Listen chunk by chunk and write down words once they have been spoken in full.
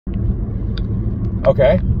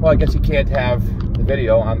Okay, well, I guess you can't have the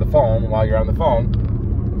video on the phone while you're on the phone.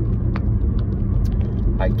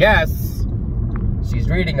 I guess she's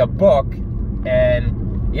reading a book,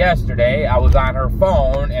 and yesterday I was on her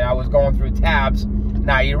phone and I was going through tabs.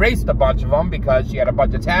 Now, I erased a bunch of them because she had a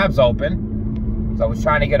bunch of tabs open. So I was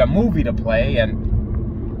trying to get a movie to play,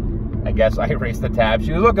 and I guess I erased the tab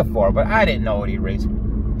she was looking for. But I didn't know it erased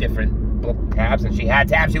different book tabs, and she had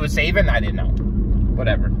tabs she was saving. I didn't know.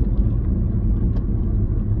 Whatever.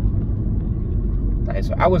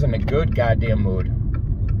 So I was in a good goddamn mood.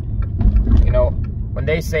 You know, when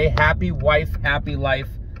they say happy wife, happy life,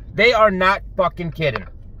 they are not fucking kidding.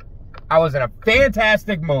 I was in a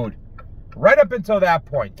fantastic mood right up until that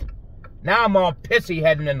point. Now I'm all pissy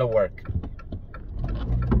heading into work.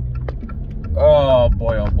 Oh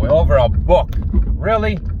boy, over a book.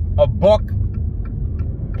 Really? A book?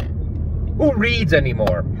 Who reads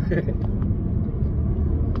anymore?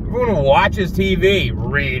 Everyone who watches TV,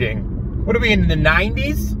 reading. What are we, in the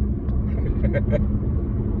 90s?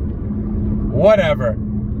 Whatever.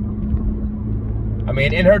 I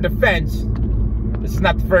mean, in her defense, this is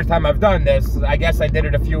not the first time I've done this. I guess I did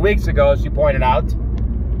it a few weeks ago, she pointed out. I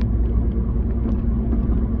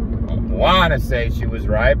don't want to say she was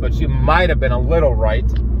right, but she might have been a little right.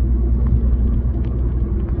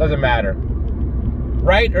 Doesn't matter.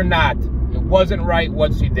 Right or not, it wasn't right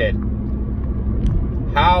what she did.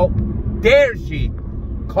 How dare she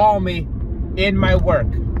call me in my work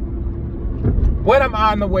when I'm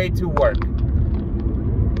on the way to work?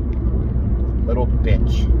 Little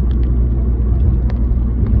bitch.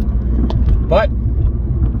 But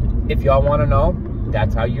if y'all want to know,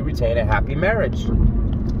 that's how you retain a happy marriage.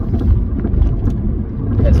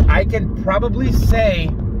 Because I can probably say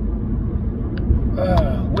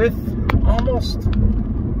with almost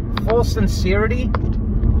full sincerity,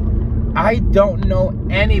 I don't know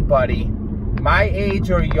anybody my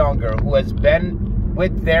age or younger who has been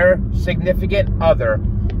with their significant other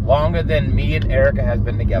longer than me and Erica has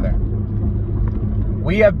been together.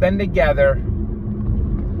 We have been together,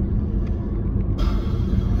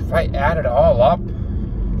 if I add it all up,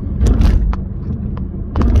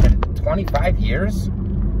 25 years?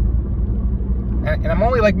 And I'm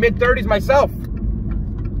only like mid-30s myself.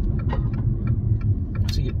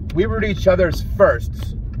 See, we were each other's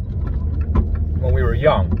firsts when we were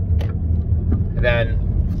young. And then,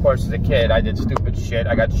 of course, as a kid, I did stupid shit.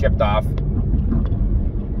 I got shipped off.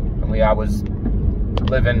 And I was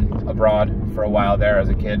living abroad for a while there as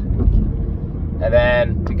a kid. And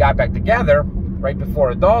then we got back together right before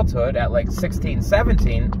adulthood at like 16,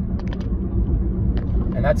 17.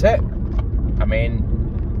 And that's it. I mean,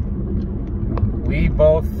 we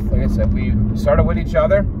both, like I said, we started with each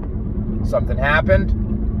other. Something happened.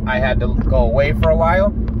 I had to go away for a while.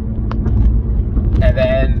 And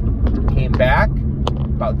then came back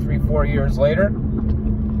about 3-4 years later.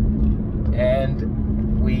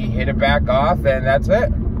 And we hit it back off, and that's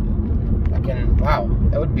it. Fucking, wow,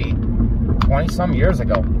 that would be 20-some years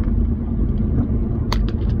ago.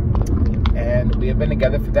 And we have been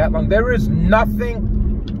together for that long. There is nothing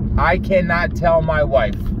I cannot tell my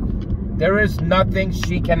wife. There is nothing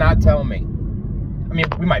she cannot tell me. I mean,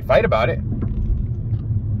 we might fight about it.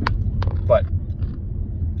 But,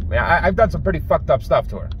 I mean, I've done some pretty fucked up stuff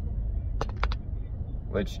to her.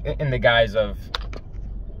 Which, in the guise of,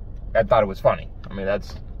 I thought it was funny. I mean,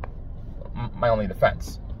 that's my only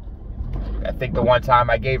defense. I think the one time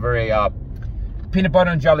I gave her a peanut butter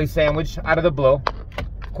and jelly sandwich out of the blue.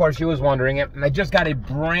 Of course, she was wondering it. And I just got a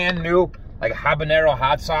brand new, like, habanero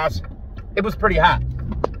hot sauce. It was pretty hot.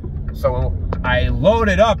 So I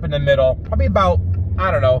loaded up in the middle, probably about,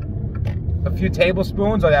 I don't know, a few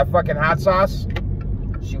tablespoons of that fucking hot sauce.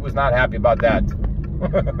 She was not happy about that.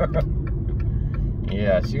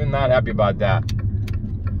 Yeah, she was not happy about that.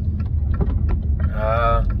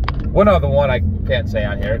 One other one I can't say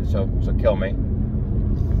on here, so kill me.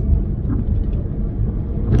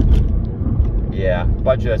 Yeah,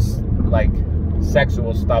 bunch of like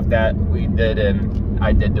sexual stuff that we did and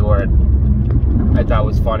I did to her. I thought it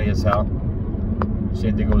was funny as hell. She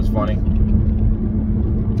didn't think it was funny.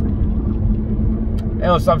 And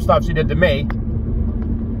there was some stuff she did to me.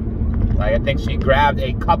 Like, I think she grabbed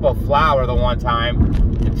a cup of flour the one time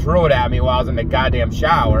and threw it at me while I was in the goddamn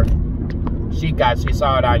shower. She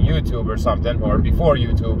saw it on YouTube or something, or before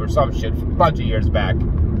YouTube or some shit, a bunch of years back. It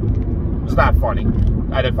was not funny.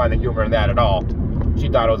 I didn't find the humor in that at all. She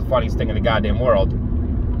thought it was the funniest thing in the goddamn world.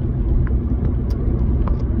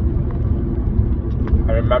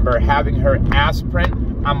 I remember having her ass print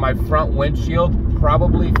on my front windshield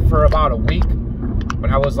probably for about a week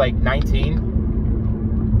when I was like 19.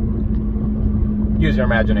 use your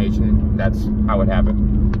imagination. That's how it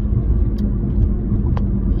happened.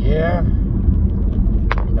 Yeah.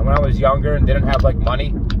 And when I was younger and didn't have like money,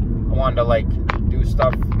 I wanted to like do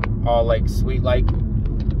stuff all like sweet like.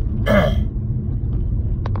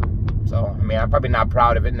 So, I mean, I'm probably not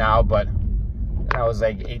proud of it now, but I was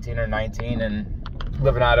like 18 or 19 and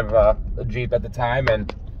living out of a Jeep at the time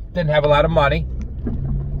and didn't have a lot of money.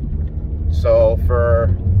 So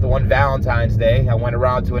for the one Valentine's Day, I went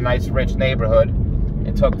around to a nice rich neighborhood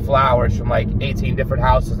and took flowers from like 18 different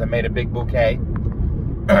houses and made a big bouquet.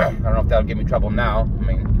 I don't know if that'll give me trouble now. I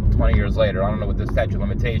mean, 20 years later, I don't know what the statute of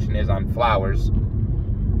limitation is on flowers.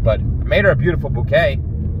 But I made her a beautiful bouquet.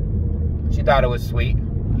 She thought it was sweet.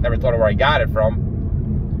 Never told her where I got it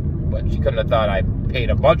from. But she couldn't have thought I paid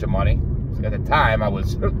a bunch of money. At the time, I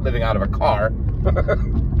was living out of a car.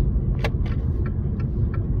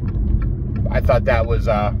 I thought that was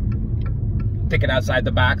thinking outside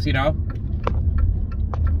the box, you know?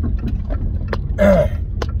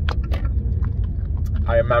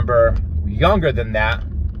 I remember younger than that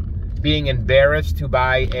being embarrassed to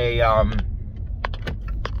buy a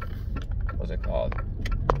what was it called?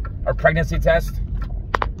 A pregnancy test,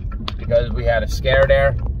 because we had a scare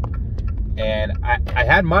there, and I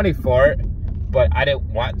had money for it, but I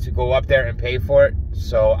didn't want to go up there and pay for it,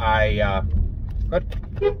 so I good.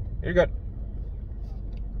 You're good.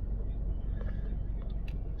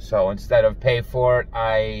 So instead of pay for it,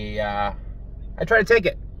 I tried to take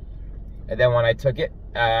it. And then when I took it,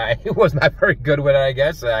 it was not very good with it, I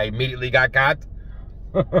guess. I immediately got caught.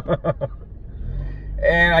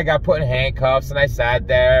 And I got put in handcuffs, and I sat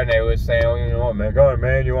there, and they were saying, oh, you know what, man, God,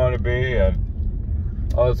 man, you want to be,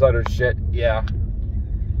 and all this other shit. Yeah.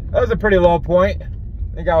 That was a pretty low point.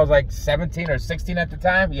 I think I was like 17 or 16 at the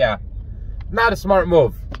time. Yeah. Not a smart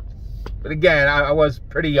move. But again, I was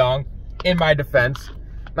pretty young, in my defense.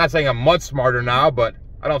 I'm not saying I'm much smarter now, but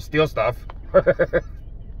I don't steal stuff.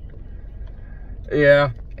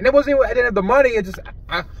 Yeah. And it wasn't even, I didn't have the money. It just,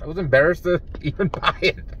 I was embarrassed to even buy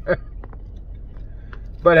it.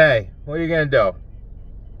 But hey, what are you going to do?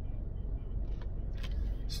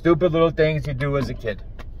 Stupid little things you do as a kid.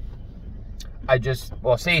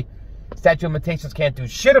 Well, see, statute of limitations can't do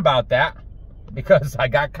shit about that because I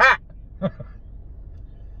got caught.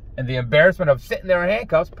 And the embarrassment of sitting there in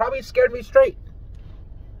handcuffs probably scared me straight.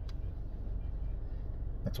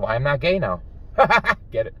 That's why I'm not gay now.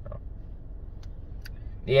 Get it? No.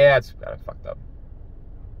 Yeah, it's kind of fucked up.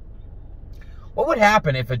 What would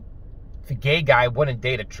happen if a gay guy wouldn't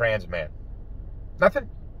date a trans man? Nothing.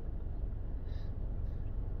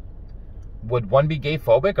 Would one be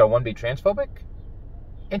gay-phobic or one be transphobic?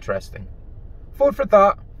 Interesting. Food for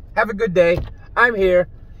thought. Have a good day. I'm here.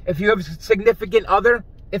 If you have a significant other,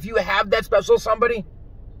 if you have that special somebody,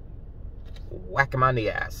 whack him on the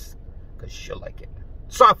ass, because she'll like it.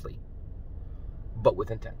 Softly, but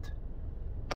with intent.